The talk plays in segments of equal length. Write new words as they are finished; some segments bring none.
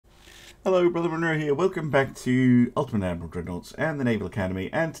Hello, Brother Monroe here. Welcome back to Ultimate Admiral Dreadnoughts and the Naval Academy.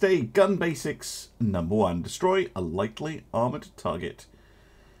 And today, Gun Basics number 1. Destroy a lightly armoured target.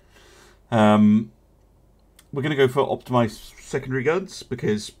 We're going to go for optimised secondary guns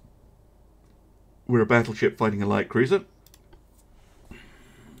because we're a battleship fighting a light cruiser.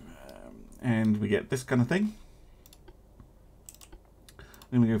 And we get this kind of thing.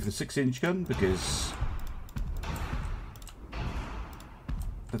 I'm going to go for the 6-inch gun because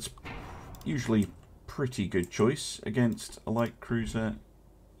that's usually pretty good choice against a light cruiser.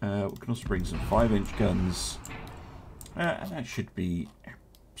 We can also bring some 5-inch guns, and that should be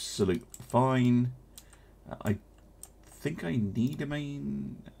absolutely fine. I think I need a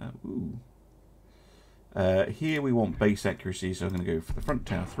main. Here we want base accuracy, so I'm going to go for the front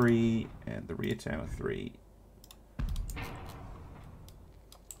tower 3 and the rear tower 3.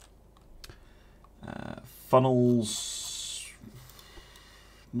 Funnels,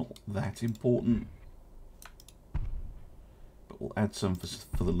 not that important, but we'll add some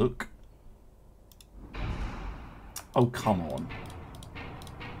for the look. Oh, come on.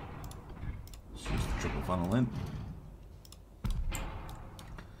 Let's use the triple funnel then.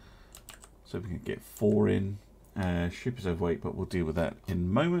 So we can get 4 in. Ship is overweight, but we'll deal with that in a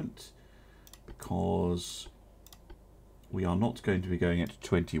moment because we are not going to be going at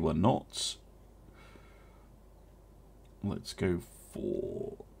 21 knots. Let's go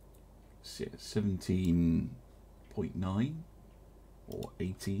for 17.9 or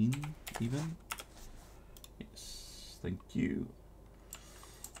 18 even. Yes, thank you.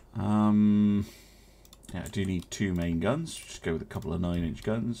 Yeah, I do need 2 main guns. Just go with a couple of 9-inch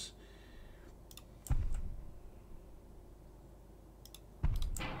guns.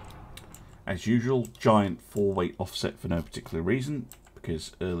 As usual, giant 4-weight offset for no particular reason,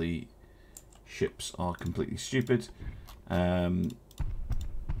 because early ships are completely stupid.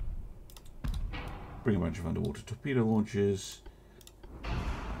 Bring a bunch of underwater torpedo launchers,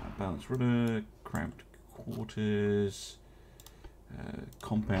 balanced rudder, cramped quarters,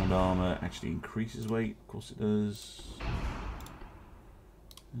 compound armor actually increases weight, of course it does.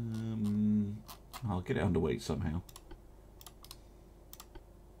 I'll get it underweight somehow.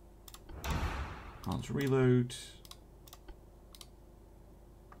 Let's reload.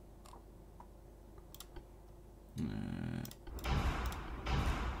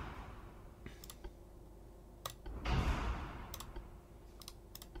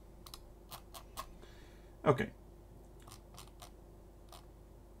 Okay.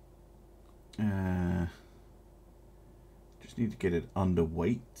 Just need to get it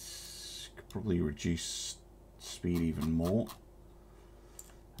underweight. Could probably reduce speed even more.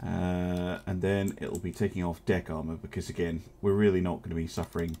 And then it'll be taking off deck armor because, again, we're really not going to be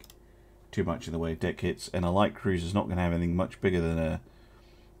suffering too much in the way of deck hits, and a light cruiser is not going to have anything much bigger than a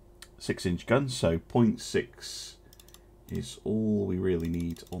 6-inch gun, so 0.6 is all we really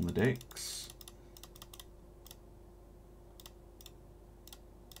need on the decks.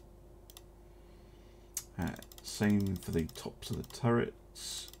 Same for the tops of the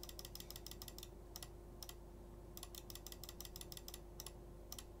turrets.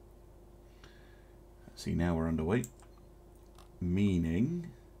 See, now we're underweight,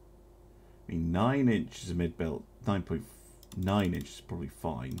 meaning 9 inches of mid belt, 9.9 inches is probably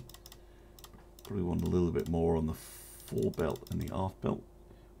fine. Probably want a little bit more on the fore belt and the aft belt.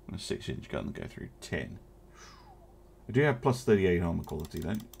 On a 6-inch gun, go through 10. I do have plus 38 armor quality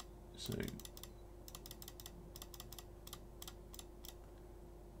though, so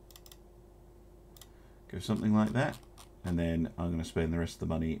go something like that, and then I'm going to spend the rest of the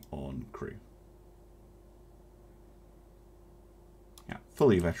money on crew. Yeah,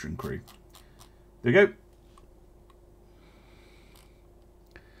 fully veteran crew. There we go.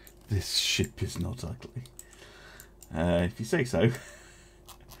 This ship is not ugly. If you say so.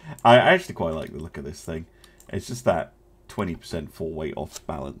 I actually quite like the look of this thing. It's just that 20% full weight off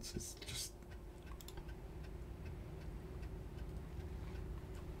balance. It's just...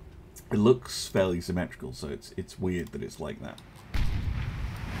 It looks fairly symmetrical, so it's weird that it's like that.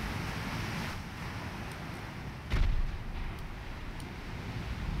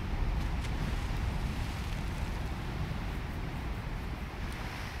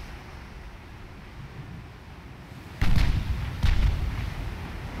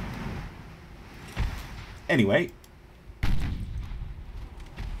 Anyway,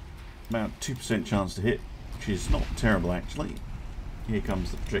 about 2% chance to hit, which is not terrible actually. Here comes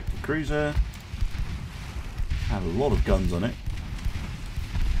the projected cruiser. Had a lot of guns on it,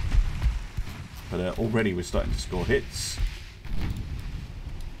 but already we're starting to score hits.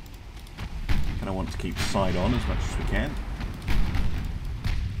 Kind of want to keep the side on as much as we can.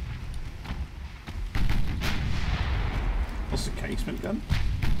 What's the casement gun?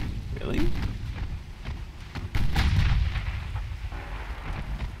 Really?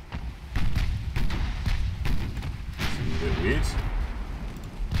 Seems a bit weird.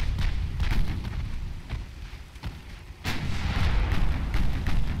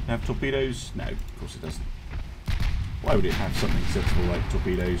 Have torpedoes? No, of course it doesn't. Why would it have something sensible like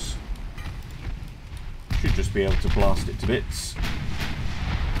torpedoes? Should just be able to blast it to bits.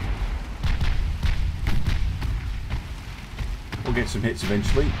 We'll get some hits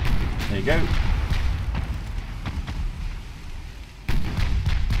eventually. There you go.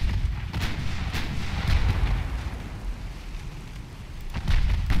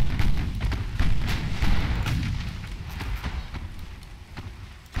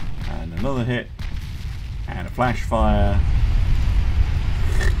 And another hit. And a flash fire.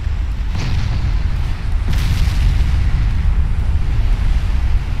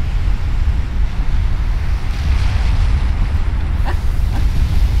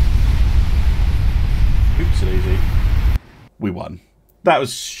 We won. That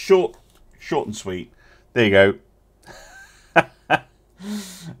was short and sweet. There you go.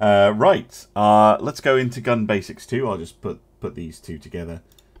 Right. Let's go into gun basics 2. I'll just put these two together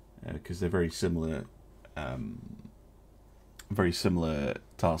because they're very similar. Very similar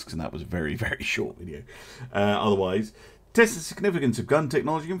tasks, and that was a very, very short video. Otherwise, test the significance of gun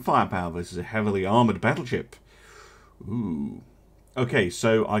technology and firepower versus a heavily armoured battleship. Ooh. Okay,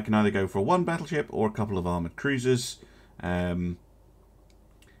 so I can either go for one battleship or a couple of armoured cruisers. And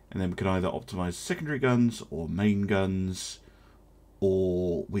then we can either optimize secondary guns or main guns,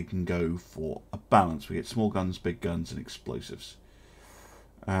 or we can go for a balance. We get small guns, big guns, and explosives.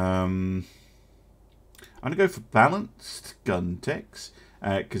 I'm going to go for balanced gun techs,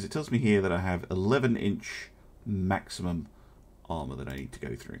 because it tells me here that I have 11-inch maximum armor that I need to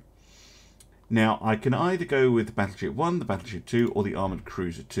go through. Now, I can either go with the Battleship 1, the Battleship 2, or the Armoured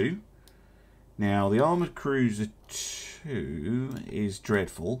Cruiser 2. Now, the Armoured Cruiser 2 is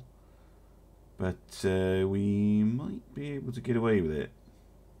dreadful, but we might be able to get away with it.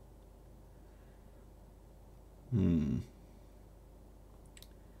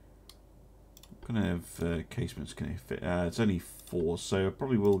 What kind of casements can it fit? It's only 4, so I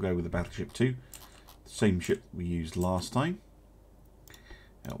probably will go with the Battleship 2. The same ship we used last time.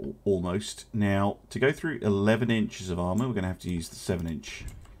 Almost. Now, to go through 11 inches of armour, we're going to have to use the 7-inch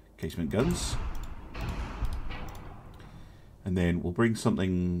casement guns. And then we'll bring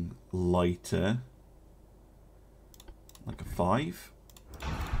something lighter, like a 5,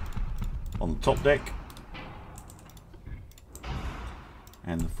 on the top deck.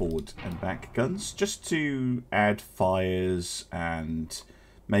 And the forward and back guns, just to add fires and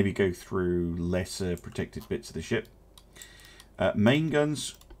maybe go through lesser protected bits of the ship. Main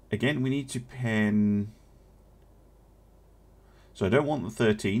guns, again, we need to pen. So I don't want the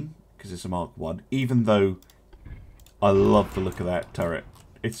 13 because it's a Mark 1, even though I love the look of that turret.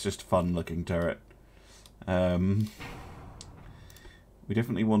 It's just a fun looking turret. We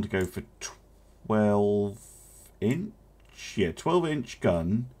definitely want to go for 12-inch. Yeah, 12-inch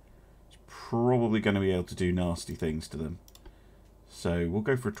gun is probably going to be able to do nasty things to them. So we'll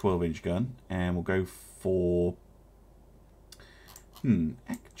go for a 12-inch gun, and we'll go for...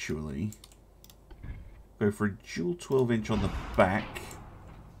 actually, go for a dual 12-inch on the back,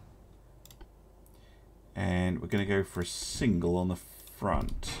 and we're going to go for a single on the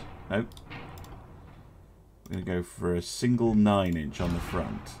front. Nope. We're going to go for a single 9-inch on the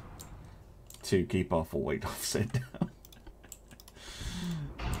front to keep our full weight offset down.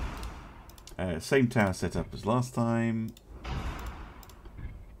 Same tower setup as last time.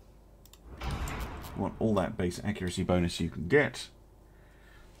 Want all that base accuracy bonus you can get.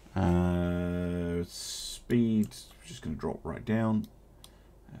 Speed, just going to drop right down.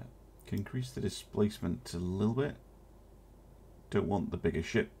 Can increase the displacement a little bit. Don't want the bigger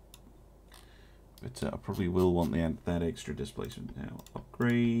ship, but I probably will want that extra displacement. Now,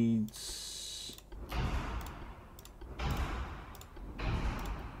 upgrades.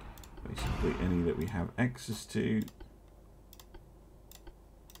 Basically any that we have access to.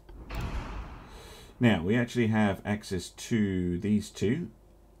 Now, we actually have access to these two.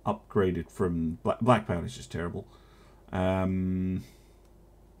 Upgraded from black powder is just terrible.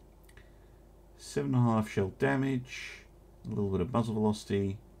 7.5 shell damage, a little bit of muzzle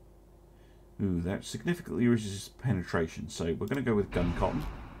velocity. Ooh, that significantly reduces penetration. So we're going to go with gun cotton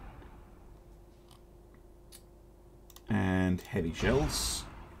and heavy shells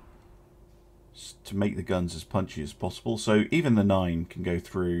to make the guns as punchy as possible. So even the 9 can go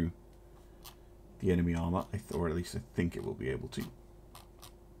through the enemy armor, or at least I think it will be able to.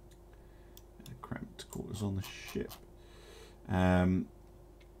 Cramped quarters on the ship. Now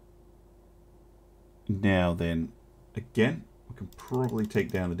then, again, we can probably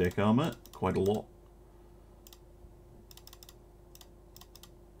take down the deck armor quite a lot.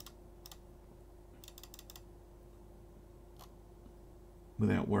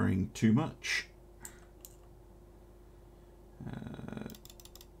 Without worrying too much.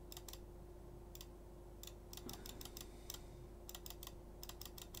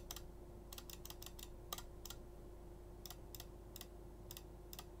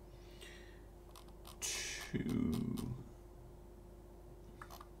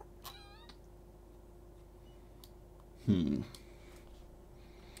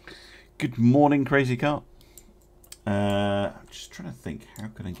 Good morning, Crazy Cart. I'm just trying to think, how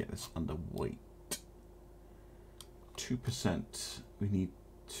can I get this underweight? 2% we need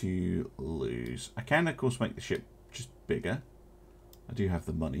to lose. I can, of course, make the ship just bigger. I do have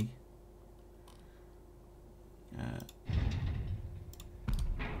the money.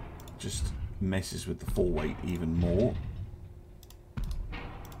 Just messes with the full weight even more.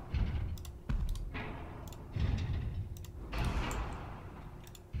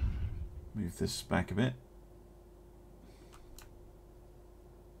 Move this back a bit.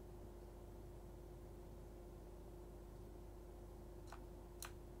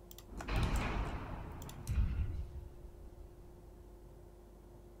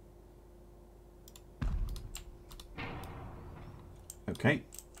 Okay.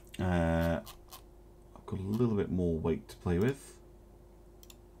 I've got a little bit more weight to play with.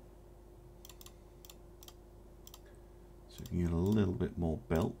 So we can get a little bit more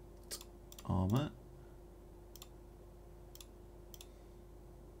belt armor.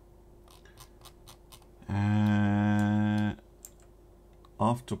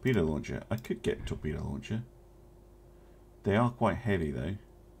 Aft torpedo launcher. I could get torpedo launcher. They are quite heavy though.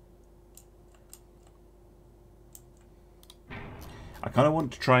 I kind of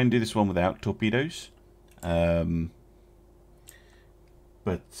want to try and do this one without torpedoes. But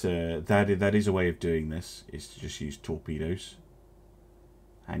that is a way of doing this, is to just use torpedoes.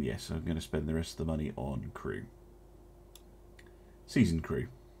 And yes, I'm going to spend the rest of the money on crew. Seasoned crew.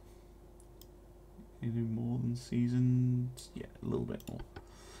 Any more than seasoned? Yeah, a little bit more.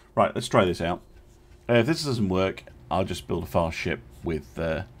 Right, let's try this out. If this doesn't work, I'll just build a fast ship with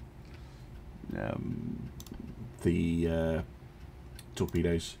the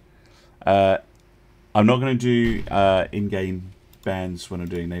torpedoes. I'm not going to do in-game bans when I'm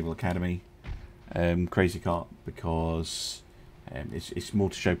doing Naval Academy Crazy Cart, because it's more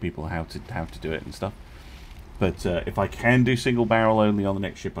to show people how to do it and stuff. But if I can do single barrel only on the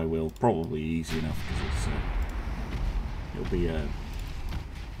next ship, I will. Probably easy enough, because it'll be a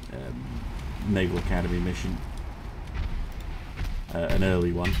Naval Academy mission, an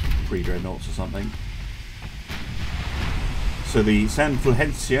early one, pre-Dreadnoughts or something. So the San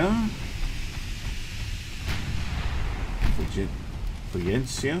Fulgencio,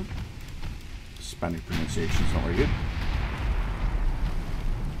 Spanish pronunciation is not very good.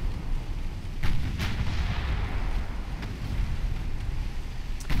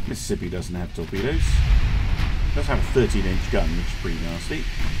 Mississippi doesn't have torpedoes. It does have a 13-inch gun, which is pretty nasty.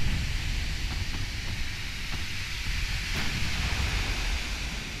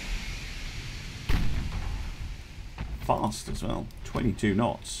 Fast as well, 22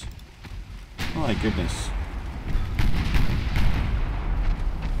 knots. My goodness.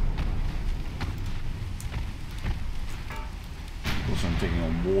 Of course, I'm taking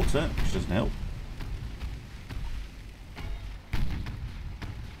on water, which doesn't help.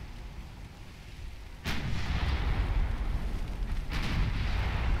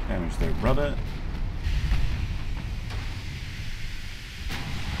 Damage their rudder.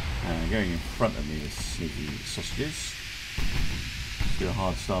 And going in front of me is sneaky sausages. Let's do a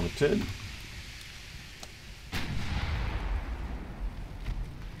hard starboard turn.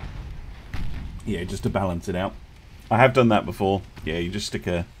 Yeah, just to balance it out. I have done that before. Yeah, you just stick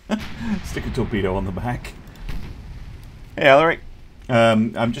a stick a torpedo on the back. Hey, Alerik.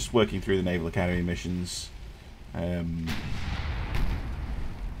 I'm just working through the Naval Academy missions.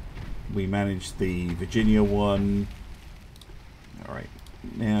 We managed the Virginia one. Alright,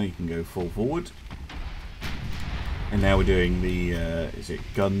 now you can go full forward. And now we're doing the, is it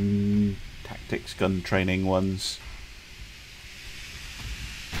gun tactics, gun training ones?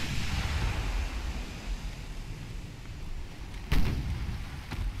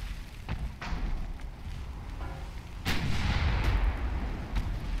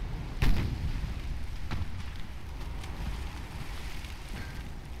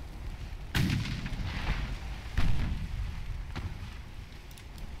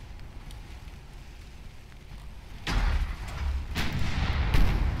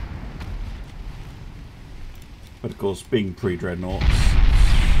 But of course, being pre-Dreadnoughts,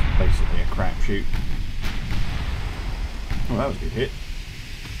 basically a crapshoot. Oh, that was a good hit.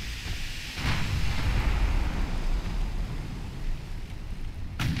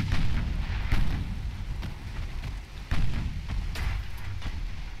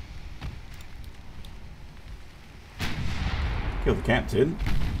 Kill the captain.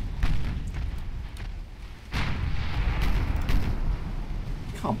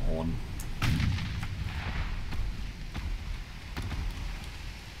 Come on.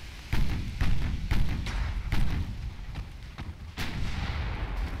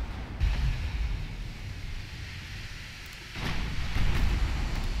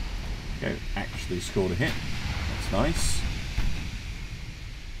 Go, actually scored a hit. That's nice.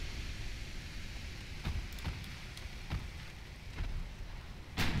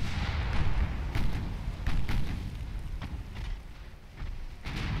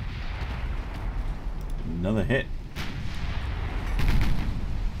 Another hit.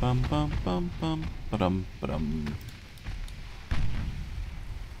 Bum bum bum bum ba-dum ba-dum.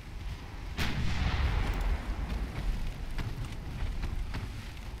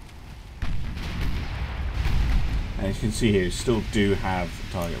 As you can see here, you still do have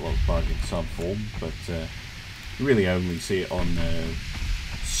the target lock bug in some form, but you really only see it on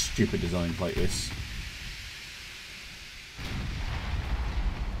stupid designs like this.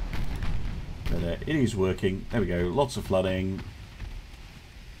 But it is working. There we go. Lots of flooding.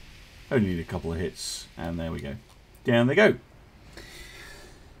 Only need a couple of hits, and there we go. Down they go.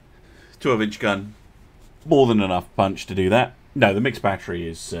 12-inch gun. More than enough punch to do that. No, the mixed battery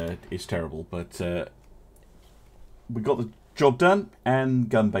is terrible, but we got the job done, and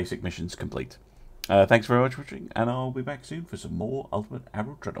gun basic missions complete. Thanks very much for watching, and I'll be back soon for some more Ultimate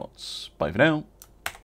Admiral Dreadnoughts. Bye for now.